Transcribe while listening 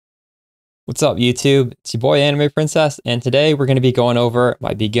What's up, YouTube? It's your boy Anime Princess, and today we're going to be going over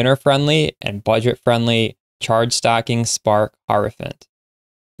my beginner-friendly and budget-friendly charge stacking Spark Hierophant.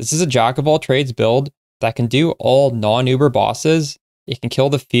 This is a jack-of-all-trades build that can do all non-Uber bosses. It can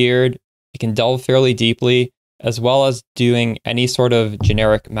kill the feared, it can delve fairly deeply, as well as doing any sort of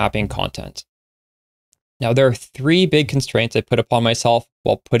generic mapping content. Now, there are three big constraints I put upon myself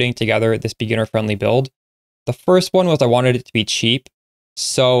while putting together this beginner-friendly build. The first one was I wanted it to be cheap.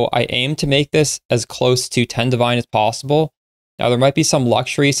 So I aim to make this as close to 10 divine as possible. Now there might be some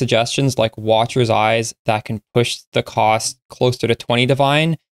luxury suggestions like Watcher's Eyes that can push the cost closer to 20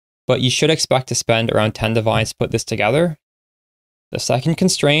 divine, but you should expect to spend around 10 divine to put this together. The second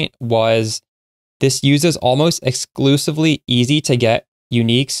constraint was this uses almost exclusively easy to get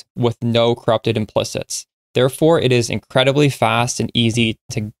uniques with no corrupted implicits. Therefore, it is incredibly fast and easy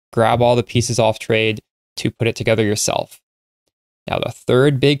to grab all the pieces off trade to put it together yourself. Now, the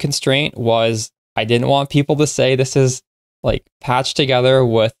third big constraint was I didn't want people to say this is like patched together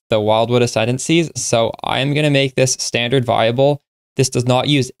with the Wildwood ascendancies, so I'm going to make this standard viable. This does not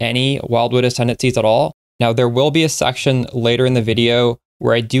use any Wildwood ascendancies at all. Now, there will be a section later in the video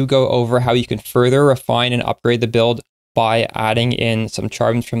where I do go over how you can further refine and upgrade the build by adding in some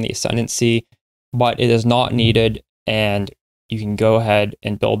charms from the ascendancy, but it is not needed, and you can go ahead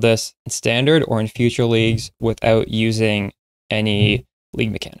and build this in standard or in future leagues without using any league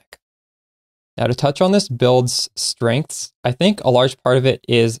mechanic. Now, to touch on this build's strengths, I think a large part of it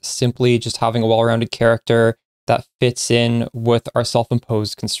is simply just having a well-rounded character that fits in with our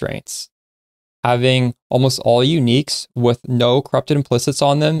self-imposed constraints. Having almost all uniques with no corrupted implicits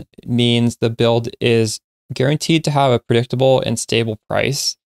on them means the build is guaranteed to have a predictable and stable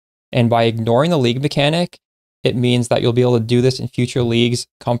price. And by ignoring the league mechanic, it means that you'll be able to do this in future leagues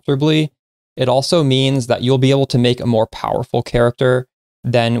comfortably. It also means that you'll be able to make a more powerful character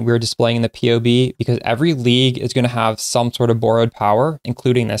than we're displaying in the POB, because every league is going to have some sort of borrowed power,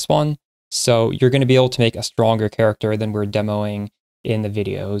 including this one. So you're going to be able to make a stronger character than we're demoing in the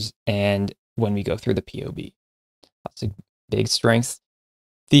videos and when we go through the POB. That's a big strength.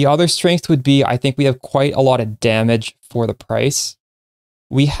 The other strength would be, I think we have quite a lot of damage for the price.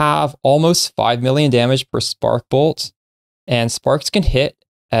 We have almost 5 million damage per spark bolt, and sparks can hit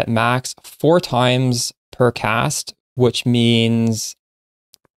at max 4 times per cast, which means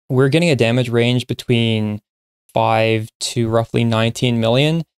we're getting a damage range between 5 to roughly 19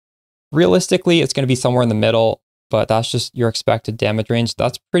 million. Realistically, it's going to be somewhere in the middle, but that's just your expected damage range.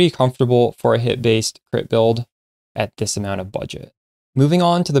 That's pretty comfortable for a hit-based crit build at this amount of budget. Moving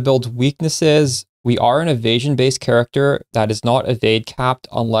on to the build's weaknesses, we are an evasion-based character that is not evade capped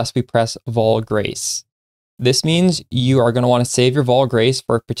unless we press Vol Grace. This means you are going to want to save your Vol Grace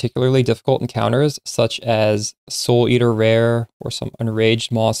for particularly difficult encounters, such as Soul Eater Rare or some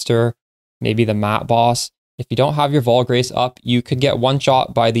Enraged monster, maybe the Mat boss. If you don't have your Vol Grace up, you could get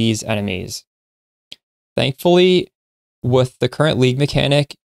one-shot by these enemies. Thankfully, with the current league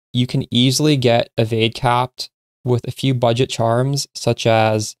mechanic, you can easily get evade capped with a few budget charms, such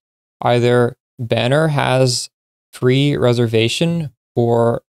as either Banner has free reservation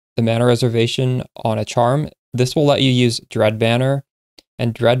or the mana reservation on a charm. This will let you use Dread Banner,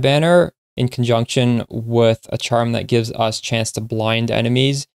 and Dread Banner in conjunction with a charm that gives us chance to blind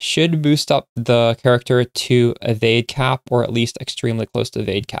enemies should boost up the character to evade cap, or at least extremely close to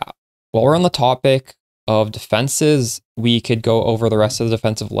evade cap. While we're on the topic of defenses, we could go over the rest of the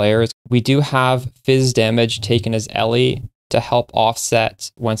defensive layers. We do have phys damage taken as Ellie to help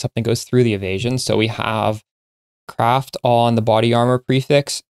offset when something goes through the evasion. So we have craft on the body armor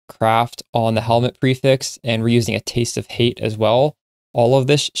prefix, craft on the helmet prefix, and we're using a taste of hate as well. All of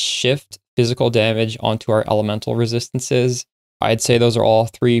this shift physical damage onto our elemental resistances. I'd say those are all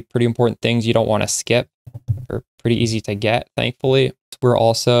three pretty important things you don't want to skip. They're pretty easy to get, thankfully. We're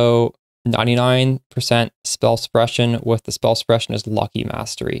also 99% spell suppression with the spell suppression as Lucky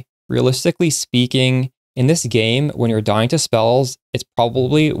Mastery. Realistically speaking, in this game, when you're dying to spells, it's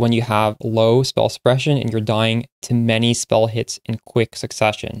probably when you have low spell suppression and you're dying to many spell hits in quick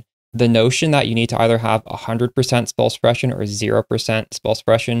succession. The notion that you need to either have 100% spell suppression or 0% spell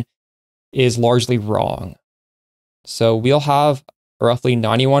suppression is largely wrong. So we'll have roughly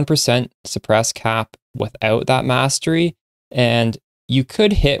 91% suppress cap without that mastery, and you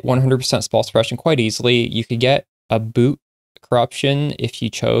could hit 100% spell suppression quite easily. You could get a boot corruption if you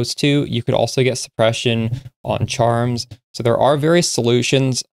chose to. You could also get suppression on charms. So there are various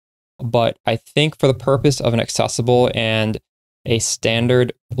solutions, but I think for the purpose of an accessible and a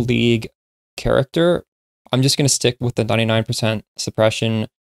standard league character, I'm just going to stick with the 99% suppression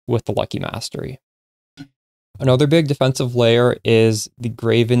with the Lucky Mastery. Another big defensive layer is the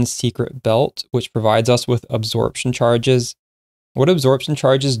Graven's Secret Belt, which provides us with absorption charges. What absorption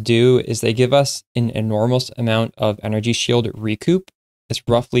charges do is they give us an enormous amount of energy shield recoup. It's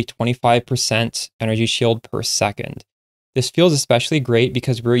roughly 25% energy shield per second. This feels especially great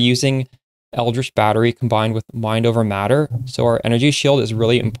because we're using Eldritch Battery combined with Mind Over Matter, so our energy shield is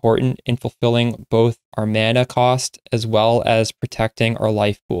really important in fulfilling both our mana cost as well as protecting our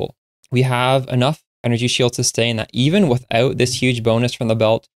life pool. We have enough energy shield sustain that even without this huge bonus from the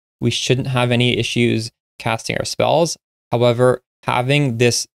belt, we shouldn't have any issues casting our spells. However, having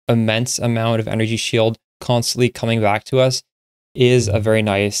this immense amount of energy shield constantly coming back to us is a very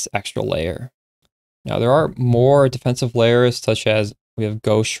nice extra layer. Now, there are more defensive layers, such as we have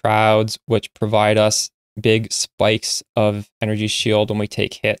Ghost Shrouds, which provide us big spikes of energy shield when we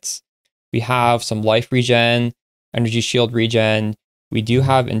take hits. We have some life regen, energy shield regen. We do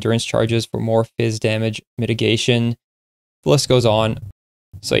have endurance charges for more phys damage mitigation. The list goes on.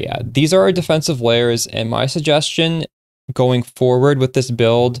 So yeah, these are our defensive layers, and my suggestion going forward with this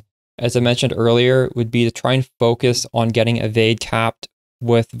build, as I mentioned earlier, would be to try and focus on getting evade capped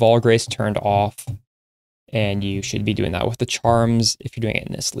with Volgrace turned off. And you should be doing that with the charms if you're doing it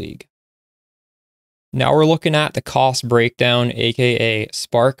in this league. Now we're looking at the cost breakdown, aka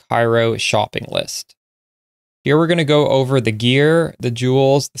Spark HIERO shopping list. Here we're going to go over the gear, the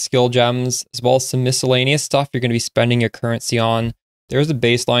jewels, the skill gems, as well as some miscellaneous stuff you're going to be spending your currency on. There's a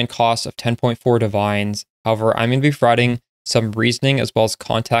baseline cost of 10.4 divines. However, I'm going to be providing some reasoning as well as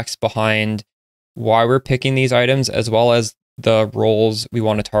context behind why we're picking these items, as well as the roles we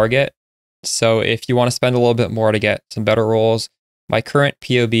want to target. So if you want to spend a little bit more to get some better rolls, my current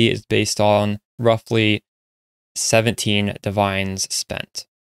POB is based on roughly 17 divines spent.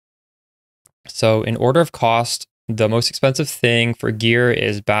 So in order of cost, the most expensive thing for gear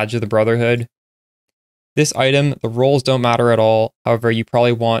is Badge of the Brotherhood. This item, the rolls don't matter at all. However, you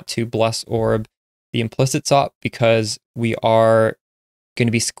probably want to Bless Orb the implicits up because we are going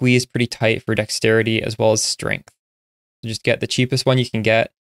to be squeezed pretty tight for dexterity as well as strength. So just get the cheapest one you can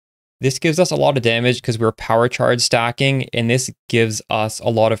get. This gives us a lot of damage because we're power charge stacking, and this gives us a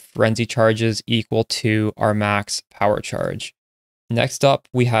lot of frenzy charges equal to our max power charge. Next up,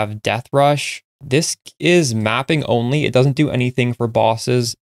 we have Death Rush. This is mapping only. It doesn't do anything for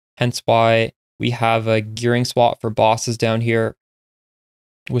bosses, hence why we have a gearing swap for bosses down here,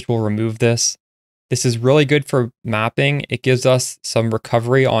 which will remove this. This is really good for mapping. It gives us some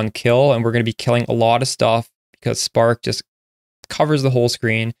recovery on kill, and we're going to be killing a lot of stuff because Spark just covers the whole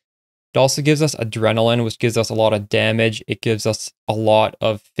screen. It also gives us Adrenaline, which gives us a lot of damage. It gives us a lot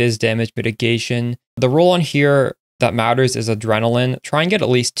of phys damage mitigation. The roll on here that matters is Adrenaline. Try and get at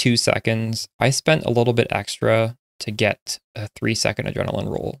least 2 seconds. I spent a little bit extra to get a 3-second Adrenaline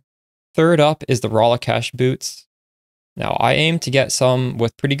roll. Third up is the Ralakesh boots. Now, I aim to get some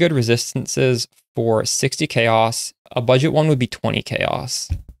with pretty good resistances for 60 chaos. A budget one would be 20 chaos.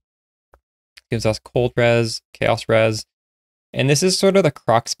 Gives us cold res, chaos res. And this is sort of the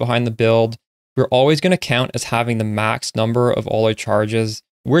crux behind the build. We're always going to count as having the max number of all our charges.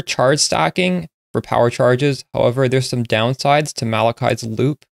 We're charge stacking for power charges. However, there's some downsides to Malachite's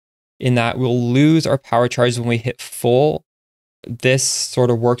loop in that we'll lose our power charges when we hit full. This sort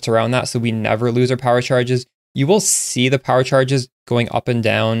of works around that, so we never lose our power charges. You will see the power charges going up and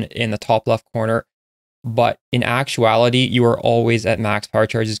down in the top left corner, but in actuality, you are always at max power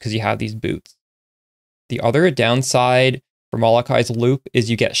charges because you have these boots. The other downside for Malachite's loop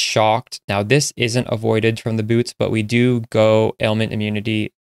is you get shocked. Now, this isn't avoided from the boots, but we do go ailment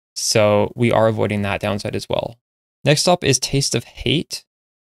immunity, so we are avoiding that downside as well. Next up is Taste of Hate.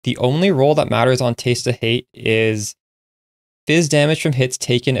 The only roll that matters on Taste of Hate is phys damage from hits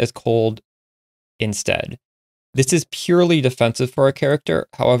taken as cold instead. This is purely defensive for our character.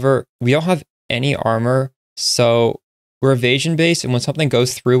 However, we don't have any armor, so we're evasion based, and when something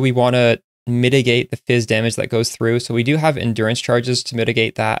goes through, we want to mitigate the phys damage that goes through. So we do have endurance charges to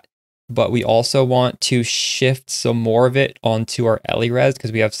mitigate that, but we also want to shift some more of it onto our Ellie res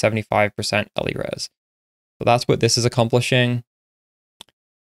because we have 75% Ellie res. So that's what this is accomplishing.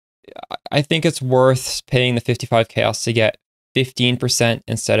 I think it's worth paying the 55 chaos to get 15%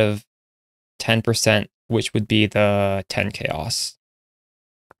 instead of 10%, which would be the 10 chaos.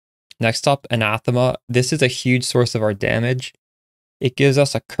 Next up, Anathema. This is a huge source of our damage. It gives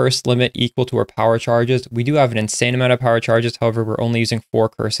us a curse limit equal to our power charges. We do have an insane amount of power charges. However, we're only using 4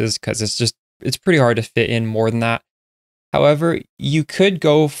 curses because it's pretty hard to fit in more than that. However, you could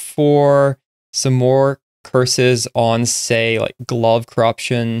go for some more curses on, say, like glove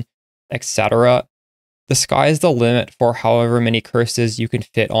corruption, etc. The sky is the limit for however many curses you can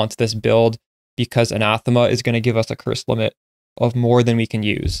fit onto this build, because Anathema is going to give us a curse limit of more than we can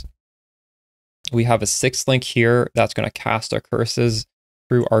use. We have a 6th link here that's going to cast our curses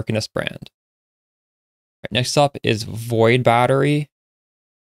through Arcanist Brand. Right, next up is Void Battery.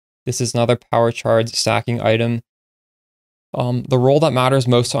 This is another power charge stacking item. The roll that matters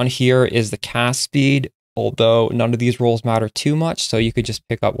most on here is the cast speed, although none of these rolls matter too much, so you could just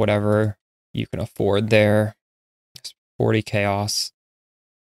pick up whatever you can afford there. 40 chaos.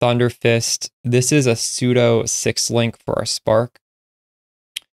 Thunder Fist. This is a pseudo 6 link for our spark.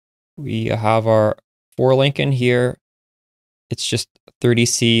 We have our 4 link in here. It's just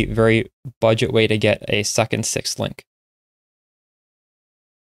 30C, very budget way to get a second 6 link.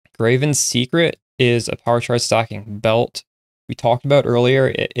 Graven's Secret is a power charge stacking belt. We talked about earlier,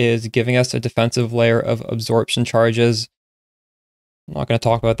 it is giving us a defensive layer of absorption charges. I'm not going to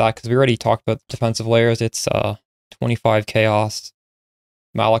talk about that because we already talked about defensive layers. It's 25 chaos.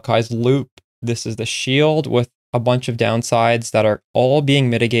 Malachi's Loop. This is the shield with a bunch of downsides that are all being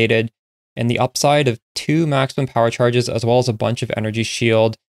mitigated, and the upside of 2 maximum power charges as well as a bunch of energy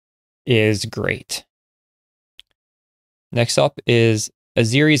shield is great. Next up is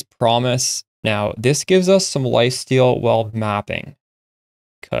Aziri's Promise. Now, this gives us some lifesteal while mapping,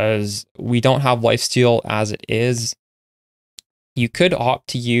 because we don't have lifesteal as it is. You could opt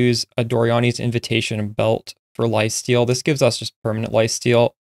to use a Doriani's Invitation belt for lifesteal. This gives us just permanent lifesteal.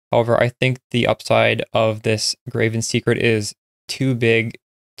 However, I think the upside of this Graven Secret is too big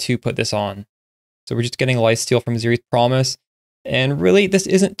to put this on. So we're just getting lifesteal from Aziri's Promise. And really, this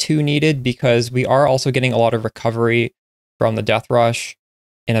isn't too needed because we are also getting a lot of recovery from the Death Rush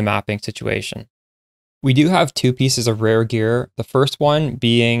in a mapping situation. We do have 2 pieces of rare gear. The first one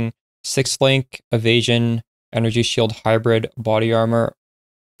being 6th link, evasion, energy shield hybrid, body armor.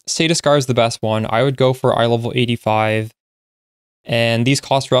 Sata Scar is the best one. I would go for eye level 85. And these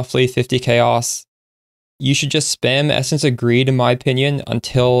cost roughly 50 chaos. You should just spam Essence of Greed, in my opinion,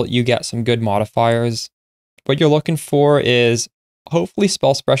 until you get some good modifiers. What you're looking for is hopefully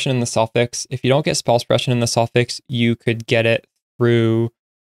spell suppression in the suffix. If you don't get spell suppression in the suffix, you could get it through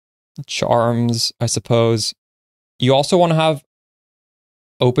charms, I suppose. You also want to have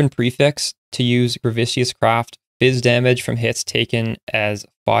open prefix to use Gravicious Craft, phys damage from hits taken as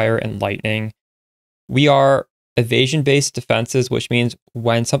fire and lightning. We are evasion-based defenses, which means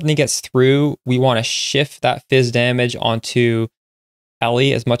when something gets through, we want to shift that phys damage onto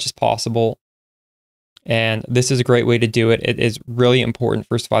Ellie as much as possible. And this is a great way to do it. It is really important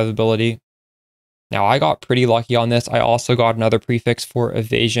for survivability. Now, I got pretty lucky on this. I also got another prefix for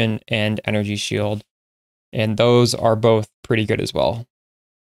evasion and energy shield, and those are both pretty good as well.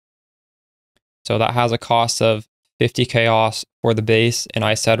 So that has a cost of 50 chaos for the base, and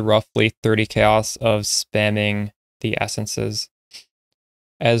I said roughly 30 chaos of spamming the essences.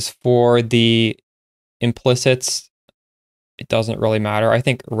 As for the implicits, it doesn't really matter. I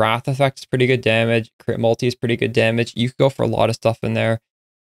think Wrath Effect is pretty good damage. Crit Multi is pretty good damage. You could go for a lot of stuff in there.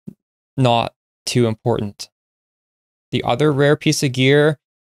 Not too important. The other rare piece of gear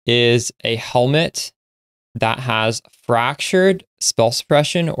is a helmet that has fractured spell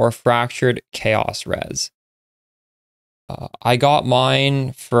suppression or fractured chaos res. I got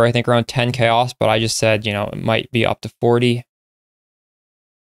mine for I think around 10 chaos, but I just said, you know, it might be up to 40.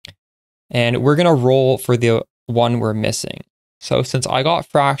 And we're gonna roll for the one we're missing. So since I got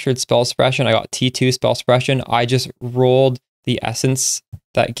fractured spell suppression, I got T2 spell suppression, I just rolled the essence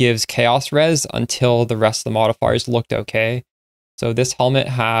that gives chaos res until the rest of the modifiers looked okay. So this helmet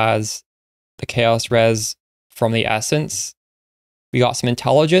has the chaos res from the essence. We got some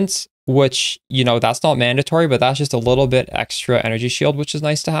intelligence, which, you know, that's not mandatory, but that's just a little bit extra energy shield, which is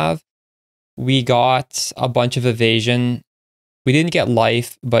nice to have. We got a bunch of evasion. We didn't get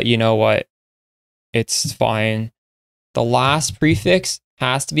life, but you know what? It's fine. The last prefix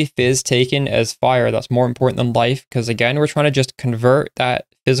has to be phys taken as fire. That's more important than life, because again, we're trying to just convert that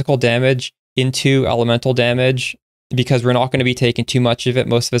physical damage into elemental damage, because we're not going to be taking too much of it.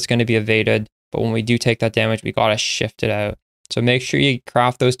 Most of it's going to be evaded, but when we do take that damage, we got to shift it out. So make sure you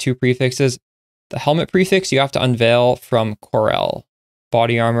craft those 2 prefixes. The helmet prefix you have to unveil from Corel.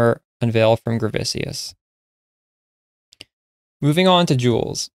 Body armor, unveil from Gravicious. Moving on to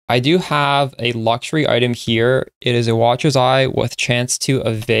jewels. I do have a luxury item here. It is a Watcher's Eye with chance to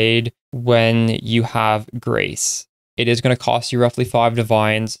evade when you have Grace. It is going to cost you roughly 5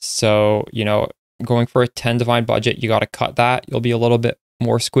 divines. So, you know, going for a 10 divine budget, you got to cut that. You'll be a little bit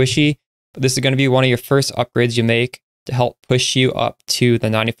more squishy. But this is going to be one of your first upgrades you make to help push you up to the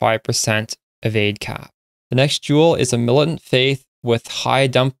 95% evade cap. The next jewel is a Militant Faith with High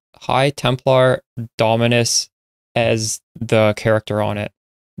Templar Dominus as the character on it.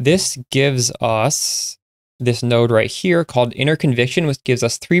 This gives us this node right here called Inner Conviction, which gives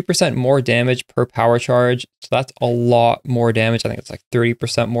us 3% more damage per power charge. So that's a lot more damage. I think it's like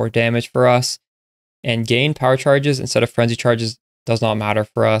 30% more damage for us. And gain power charges instead of frenzy charges does not matter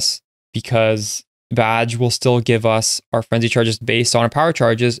for us because badge will still give us our frenzy charges based on our power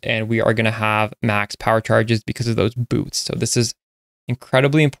charges, and we are going to have max power charges because of those boots. So this is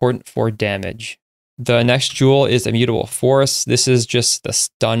incredibly important for damage. The next jewel is Immutable Force. This is just the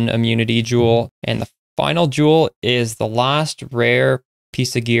stun immunity jewel. And the final jewel is the last rare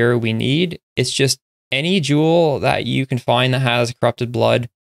piece of gear we need. It's just any jewel that you can find that has corrupted blood.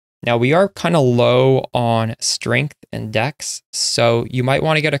 Now we are kind of low on strength and dex, so you might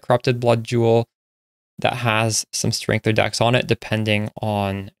want to get a corrupted blood jewel that has some strength or dex on it, depending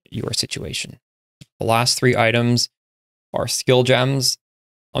on your situation. The last three items are skill gems.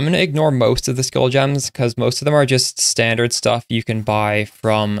 I'm going to ignore most of the skill gems because most of them are just standard stuff you can buy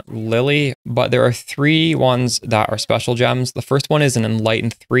from Lily, but there are three ones that are special gems. The first one is an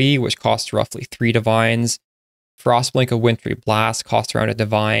Enlightened 3, which costs roughly 3 divines. Frostblink of Wintry Blast costs around a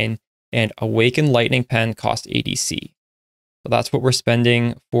divine, and Awakened Lightning Pen costs ADC. So that's what we're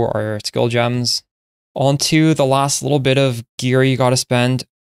spending for our skill gems. On to the last little bit of gear you got to spend.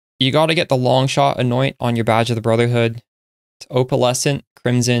 You got to get the Longshot Anoint on your Badge of the Brotherhood. It's opalescent,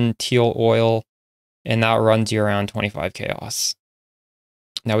 crimson, teal oil, and that runs you around 25 chaos.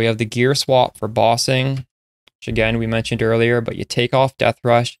 Now we have the gear swap for bossing, which again we mentioned earlier, but you take off Death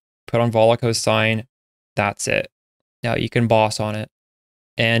Rush, put on Voliko's sign, that's it. Now you can boss on it.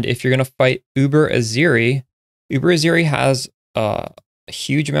 And if you're going to fight Uber Aziri has a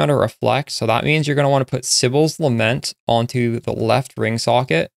huge amount of reflect, so that means you're going to want to put Sybil's Lament onto the left ring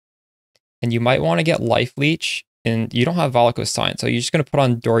socket, and you might want to get Life Leech, and you don't have Voliko's sign, so you're just going to put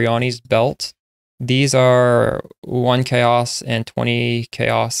on Doriani's belt. These are 1 chaos and 20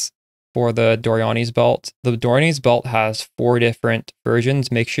 chaos for the Doriani's belt. The Doriani's belt has 4 different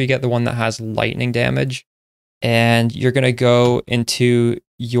versions. Make sure you get the one that has lightning damage, and you're going to go into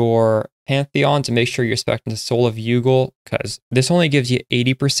your Pantheon to make sure you're expecting the Soul of Yugal, because this only gives you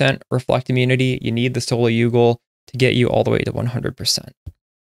 80% reflect immunity. You need the Soul of Yugal to get you all the way to 100%.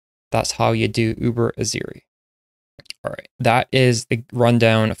 That's how you do Uber Aziri. All right, that is the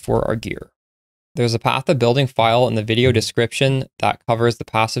rundown for our gear. There's a Path of Building file in the video description that covers the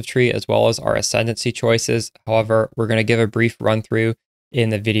passive tree as well as our ascendancy choices. However, we're going to give a brief run through in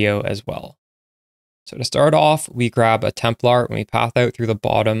the video as well. So to start off, we grab a Templar and we path out through the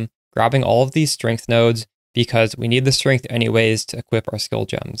bottom, grabbing all of these strength nodes because we need the strength anyways to equip our skill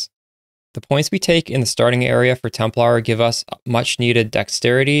gems. The points we take in the starting area for Templar give us much needed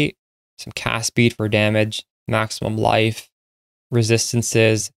dexterity, some cast speed for damage, maximum life,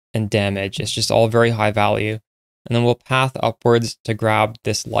 resistances, and damage. It's just all very high value. And then we'll path upwards to grab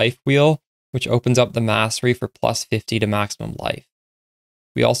this life wheel, which opens up the mastery for plus 50 to maximum life.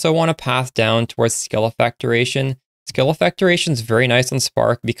 We also want to path down towards skill effect duration. Skill effect duration is very nice on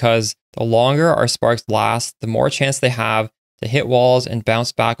Spark because the longer our Sparks last, the more chance they have to hit walls and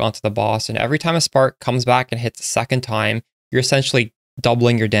bounce back onto the boss. And every time a Spark comes back and hits a second time, you're essentially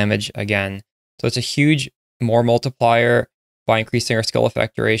doubling your damage again. So it's a huge more multiplier by increasing our skill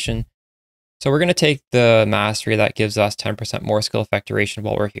effect duration. So we're going to take the mastery that gives us 10% more skill effect duration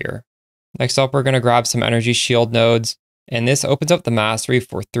while we're here. Next up, we're going to grab some energy shield nodes. And this opens up the mastery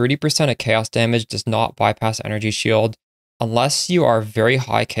for 30% of chaos damage, does not bypass energy shield. Unless you are very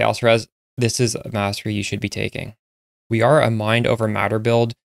high chaos res, this is a mastery you should be taking. We are a mind over matter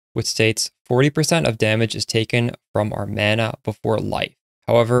build, which states 40% of damage is taken from our mana before life.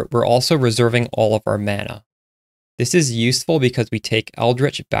 However, we're also reserving all of our mana. This is useful because we take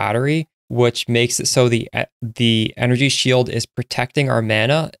Eldritch Battery, which makes it so the energy shield is protecting our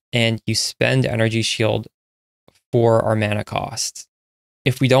mana, and you spend energy shield for our mana costs.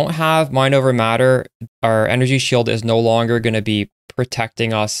 If we don't have Mind Over Matter, our energy shield is no longer going to be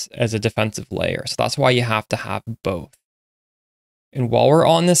protecting us as a defensive layer. So that's why you have to have both. And while we're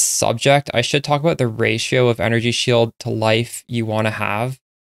on this subject, I should talk about the ratio of energy shield to life you want to have.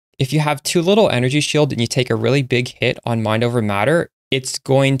 If you have too little energy shield and you take a really big hit on Mind Over Matter, it's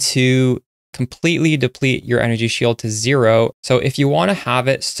going to completely deplete your energy shield to 0. So if you want to have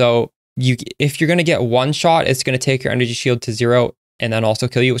it so if you're going to get one shot, it's going to take your energy shield to 0 and then also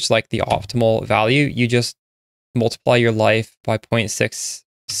kill you, which is like the optimal value. You just multiply your life by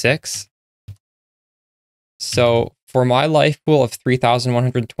 0.66. So for my life pool of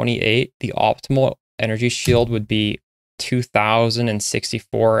 3,128, the optimal energy shield would be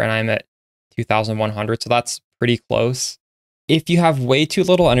 2,064, and I'm at 2,100, so that's pretty close. If you have way too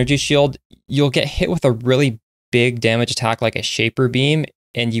little energy shield, you'll get hit with a really big damage attack like a Shaper Beam,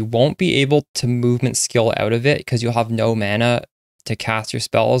 and you won't be able to movement skill out of it because you'll have no mana to cast your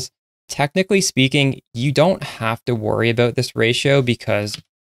spells. Technically speaking, you don't have to worry about this ratio because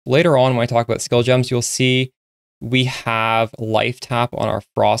later on when I talk about skill gems, you'll see we have life tap on our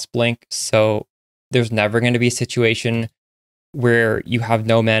frost blink, so there's never going to be a situation where you have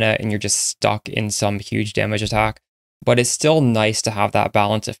no mana and you're just stuck in some huge damage attack. But it's still nice to have that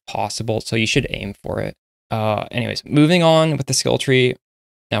balance if possible, so you should aim for it. Anyways, moving on with the skill tree.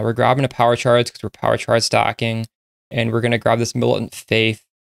 Now we're grabbing a power charge because we're power charge stacking, and we're going to grab this Militant Faith.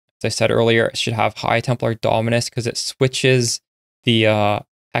 As I said earlier, it should have high Templar Dominus because it switches the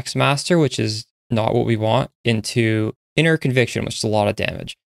Hex Master, which is not what we want, into Inner Conviction, which is a lot of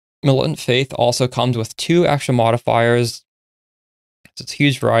damage. Militant Faith also comes with 2 extra modifiers. So it's a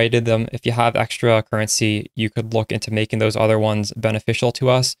huge variety of them. If you have extra currency, you could look into making those other ones beneficial to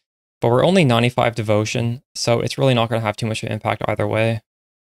us. But we're only 95 devotion, so it's really not going to have too much of an impact either way.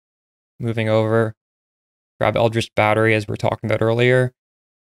 Moving over, grab Eldritch Battery as we were talking about earlier.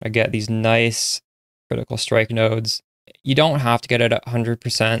 I get these nice critical strike nodes. You don't have to get it at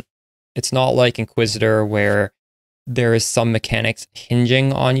 100%. It's not like Inquisitor where there is some mechanics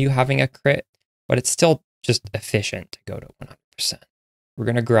hinging on you having a crit, but it's still just efficient to go to 100%. We're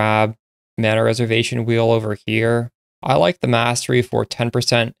going to grab Mana Reservation Wheel over here. I like the Mastery for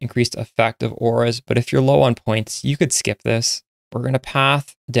 10% increased effect of auras, but if you're low on points, you could skip this. We're going to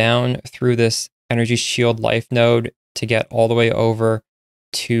path down through this Energy Shield Life node to get all the way over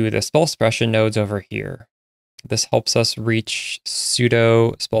to the Spell Suppression nodes over here. This helps us reach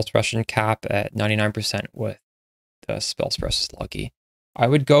pseudo Spell Suppression cap at 99% with the Spell Suppress is lucky. I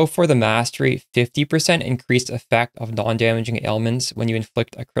would go for the Mastery, 50% increased effect of non-damaging ailments when you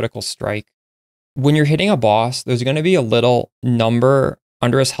inflict a critical strike. When you're hitting a boss, there's going to be a little number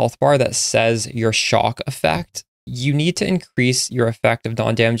under his health bar that says your shock effect. You need to increase your effect of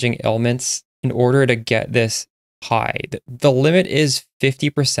non-damaging ailments in order to get this high. The limit is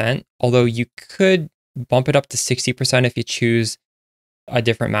 50%, although you could bump it up to 60% if you choose a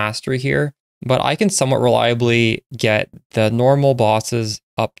different mastery here. But I can somewhat reliably get the normal bosses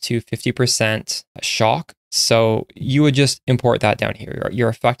up to 50% shock. So you would just import that down here. Your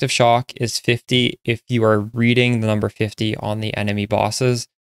effective shock is 50 if you are reading the number 50 on the enemy bosses.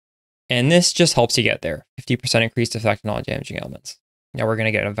 And this just helps you get there. 50% increased effect on non-damaging elements. Now we're going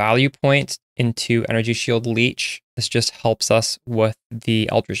to get a value point into Energy Shield Leech. This just helps us with the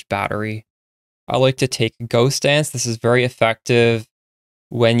Eldritch Battery. I like to take Ghost Dance. This is very effective.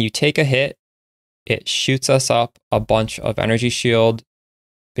 When you take a hit, it shoots us up a bunch of energy shield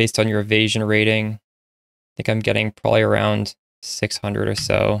based on your evasion rating. I think I'm getting probably around 600 or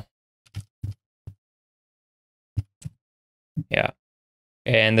so. Yeah.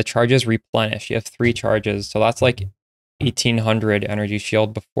 And the charges replenish. You have 3 charges. So that's like 1800 energy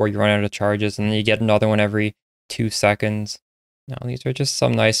shield before you run out of charges. And then you get another one every 2 seconds. Now, these are just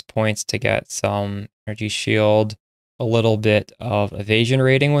some nice points to get some energy shield, a little bit of evasion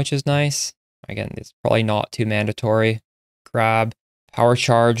rating, which is nice. Again, it's probably not too mandatory. Grab power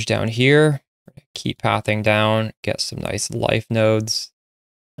charge down here. Keep pathing down, get some nice life nodes.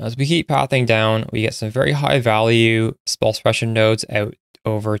 As we keep pathing down, we get some very high value spell suppression nodes out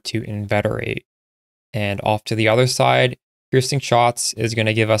over to Inveterate. And off to the other side, Piercing Shots is going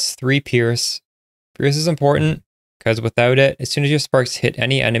to give us 3 Pierce. Pierce is important because without it, as soon as your sparks hit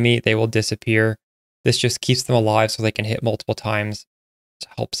any enemy, they will disappear. This just keeps them alive so they can hit multiple times.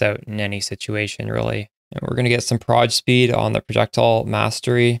 Helps out in any situation, really. And we're going to get some proj speed on the projectile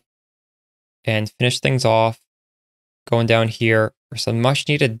mastery and finish things off going down here for some much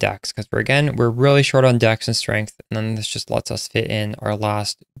needed dex because we're really short on dex and strength, and then this just lets us fit in our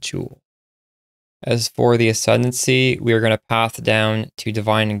last jewel. As for the ascendancy, we are going to path down to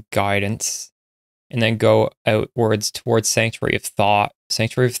divine guidance and then go outwards towards Sanctuary of Thought.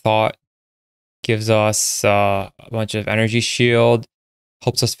 Sanctuary of Thought gives us a bunch of energy shield,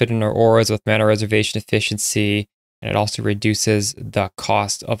 helps us fit in our auras with mana reservation efficiency, and it also reduces the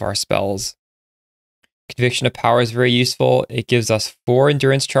cost of our spells. Conviction of Power is very useful. It gives us 4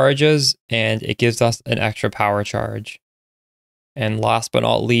 endurance charges, and it gives us an extra power charge. And last but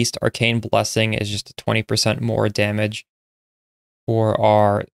not least, Arcane Blessing is just a 20% more damage for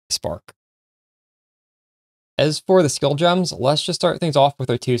our spark. As for the skill gems, let's just start things off with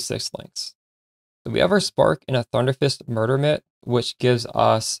our 2 6 links. So we have our Spark in a Thunderfist Murder Mitt, which gives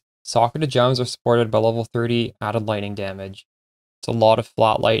us socketed gems are supported by level 30 added lightning damage. It's a lot of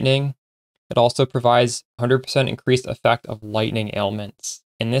flat lightning. It also provides 100% increased effect of lightning ailments,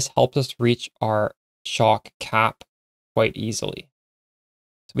 and this helps us reach our shock cap quite easily.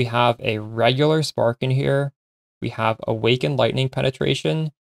 So we have a regular Spark in here, we have Awakened Lightning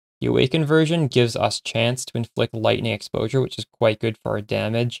Penetration. The Awakened version gives us chance to inflict lightning exposure, which is quite good for our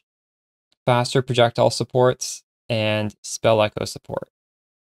damage. Faster projectile supports, and Spell Echo support.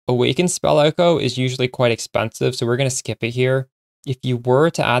 Awakened Spell Echo is usually quite expensive, so we're going to skip it here. If you were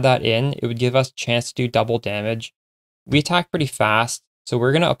to add that in, it would give us a chance to do double damage. We attack pretty fast, so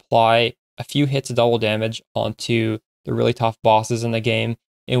we're going to apply a few hits of double damage onto the really tough bosses in the game.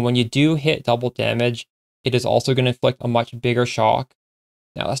 And when you do hit double damage, it is also going to inflict a much bigger shock.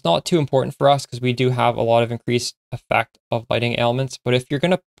 Now, that's not too important for us because we do have a lot of increased effect of lightning ailments, but if you're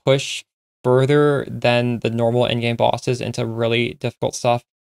going to push further than the normal endgame bosses into really difficult stuff,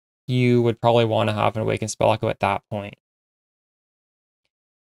 you would probably want to have an Awakened Spell Echo at that point.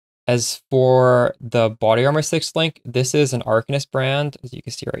 As for the body armor 6 link, this is an Arcanist brand, as you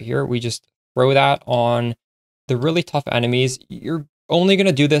can see right here. We just throw that on the really tough enemies. You're only going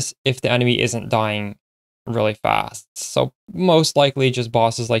to do this if the enemy isn't dying really fast. So most likely just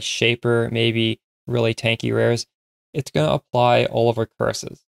bosses like Shaper, maybe really tanky rares. It's going to apply all of our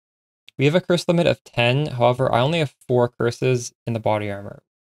curses. We have a curse limit of 10. However, I only have 4 curses in the body armor.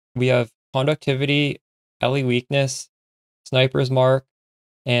 We have Conductivity, Ellie Weakness, Sniper's Mark,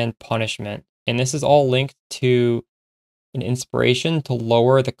 and Punishment. And this is all linked to an inspiration to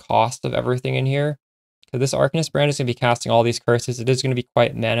lower the cost of everything in here. Because this Arcanist brand is going to be casting all these curses, it is going to be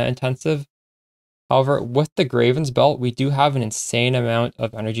quite mana intensive. However, with the Graven's Belt, we do have an insane amount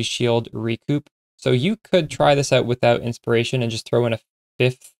of energy shield recoup. So you could try this out without inspiration and just throw in a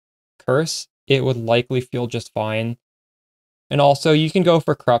 5th curse. It would likely feel just fine. And also, you can go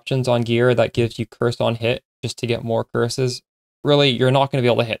for corruptions on gear that gives you curse on hit just to get more curses. Really, you're not going to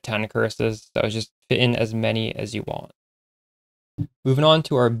be able to hit 10 curses, so just fit in as many as you want. Moving on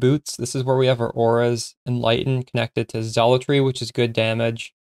to our boots, this is where we have our auras. Enlighten connected to Zealotry, which is good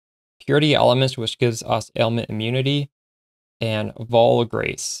damage. Purity Elements, which gives us ailment immunity. And Vol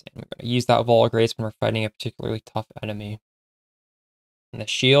Grace. And we're going to use that Vol Grace when we're fighting a particularly tough enemy. In the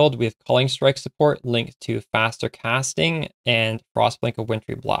shield, we have Culling Strike support linked to faster casting and Frostblink of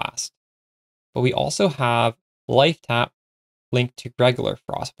Wintry Blast. But we also have Life Tap linked to regular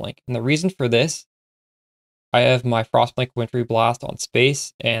Frostblink. And the reason for this, I have my Frostblink Wintry Blast on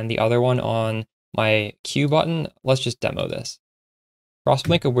space and the other one on my Q button. Let's just demo this.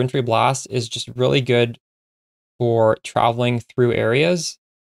 Frostblink of Wintry Blast is just really good for traveling through areas,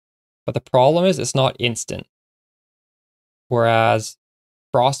 but the problem is it's not instant. Whereas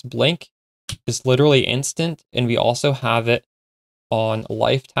Frostblink is literally instant, and we also have it on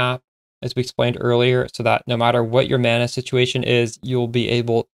Life Tap, as we explained earlier, so that no matter what your mana situation is, you'll be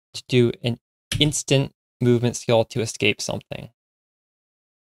able to do an instant movement skill to escape something.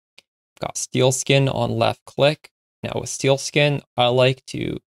 Got Steel Skin on left click. Now with Steel Skin, I like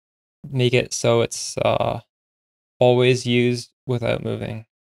to make it so it's always used without moving.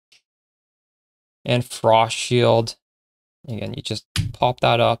 And Frost Shield. Again, you just pop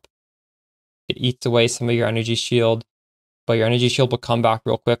that up. It eats away some of your energy shield, but your energy shield will come back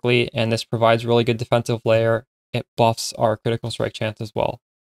real quickly, and this provides really good defensive layer. It buffs our critical strike chance as well.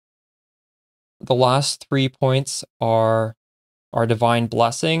 The last 3 points are our Divine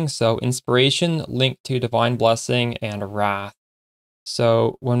Blessing. So Inspiration linked to Divine Blessing and Wrath.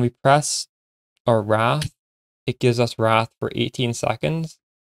 So when we press our Wrath, it gives us Wrath for 18 seconds.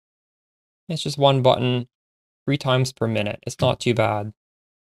 It's just one button 3 times per minute. It's not too bad.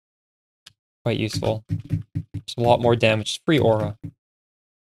 Quite useful. Just a lot more damage. Free aura.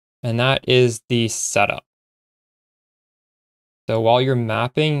 And that is the setup. So while you're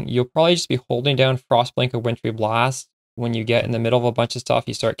mapping, you'll probably just be holding down Frostblink of Wintry Blast. When you get in the middle of a bunch of stuff,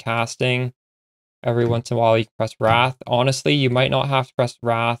 you start casting. Every once in a while, you can press Wrath. Honestly, you might not have to press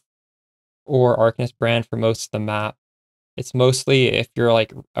Wrath or Arcanist Brand for most of the map. It's mostly if you're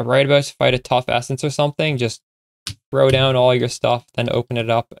like right about to fight a tough essence or something, just throw down all your stuff, then open it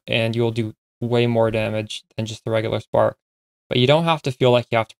up, and you'll do way more damage than just the regular spark. But you don't have to feel like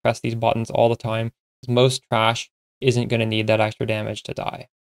you have to press these buttons all the time, because most trash isn't going to need that extra damage to die.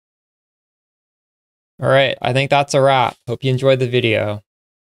 Alright, I think that's a wrap. Hope you enjoyed the video.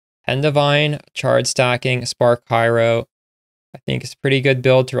 10 Divine, Charge Stacking, Spark Hiero. I think it's a pretty good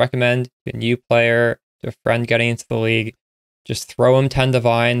build to recommend to a new player, to a friend getting into the league. Just throw them 10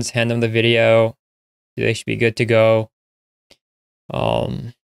 Divines, hand them the video. They should be good to go.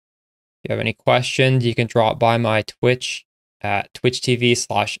 If you have any questions, you can drop by my Twitch at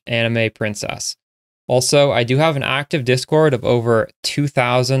twitch.tv/animeprincess. Also, I do have an active Discord of over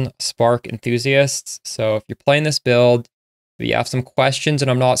 2,000 Spark enthusiasts. So if you're playing this build, if you have some questions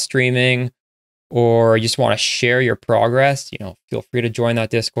and I'm not streaming, or you just want to share your progress, feel free to join that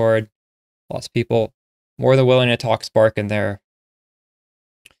Discord. Lots of people more than willing to talk Spark in there.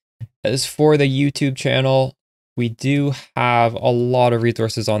 As for the YouTube channel, we do have a lot of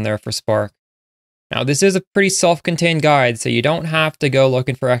resources on there for Spark. Now, this is a pretty self-contained guide, so you don't have to go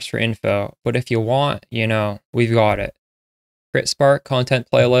looking for extra info, but if you want, you know, we've got it. Crit Spark content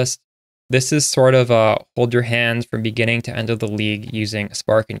playlist. This is sort of a hold your hands from beginning to end of the league using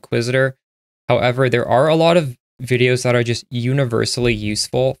Spark Inquisitor. However, there are a lot of videos that are just universally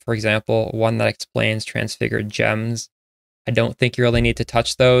useful. For example, one that explains transfigured gems. I don't think you really need to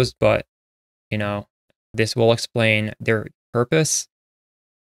touch those, but, you know, this will explain their purpose.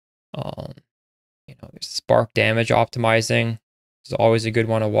 You know, there's spark damage optimizing. It's always a good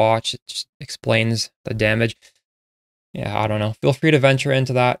one to watch. It just explains the damage. Yeah, I don't know. Feel free to venture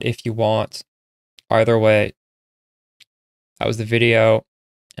into that if you want. Either way, that was the video,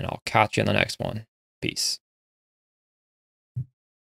 and I'll catch you in the next one. Peace.